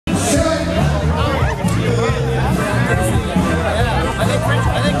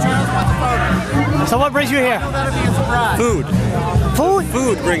So what brings you here? Food. Food?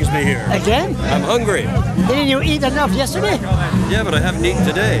 Food brings me here. Again? I'm hungry. Didn't you eat enough yesterday? Yeah, but I haven't eaten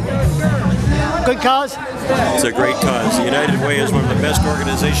today. Good cause? It's a great cause. The United Way is one of the best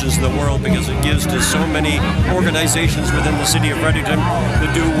organizations in the world because it gives to so many organizations within the city of Fredericton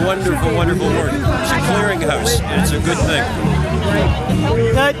that do wonderful, wonderful work. It's a clearinghouse. It's a good thing.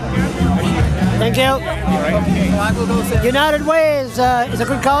 Good. Thank you. United Way is a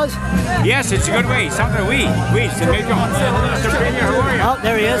good cause? Yes, it's a good way. Something we. It's a major. Oh,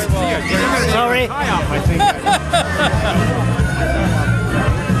 there he is. Sorry.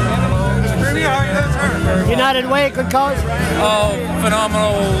 United Way, good cause? Oh,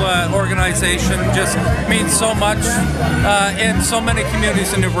 phenomenal organization. Just means so much in so many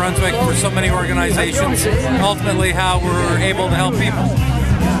communities in New Brunswick for so many organizations. Ultimately, how we're able to help people.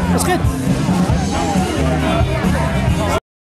 That's good.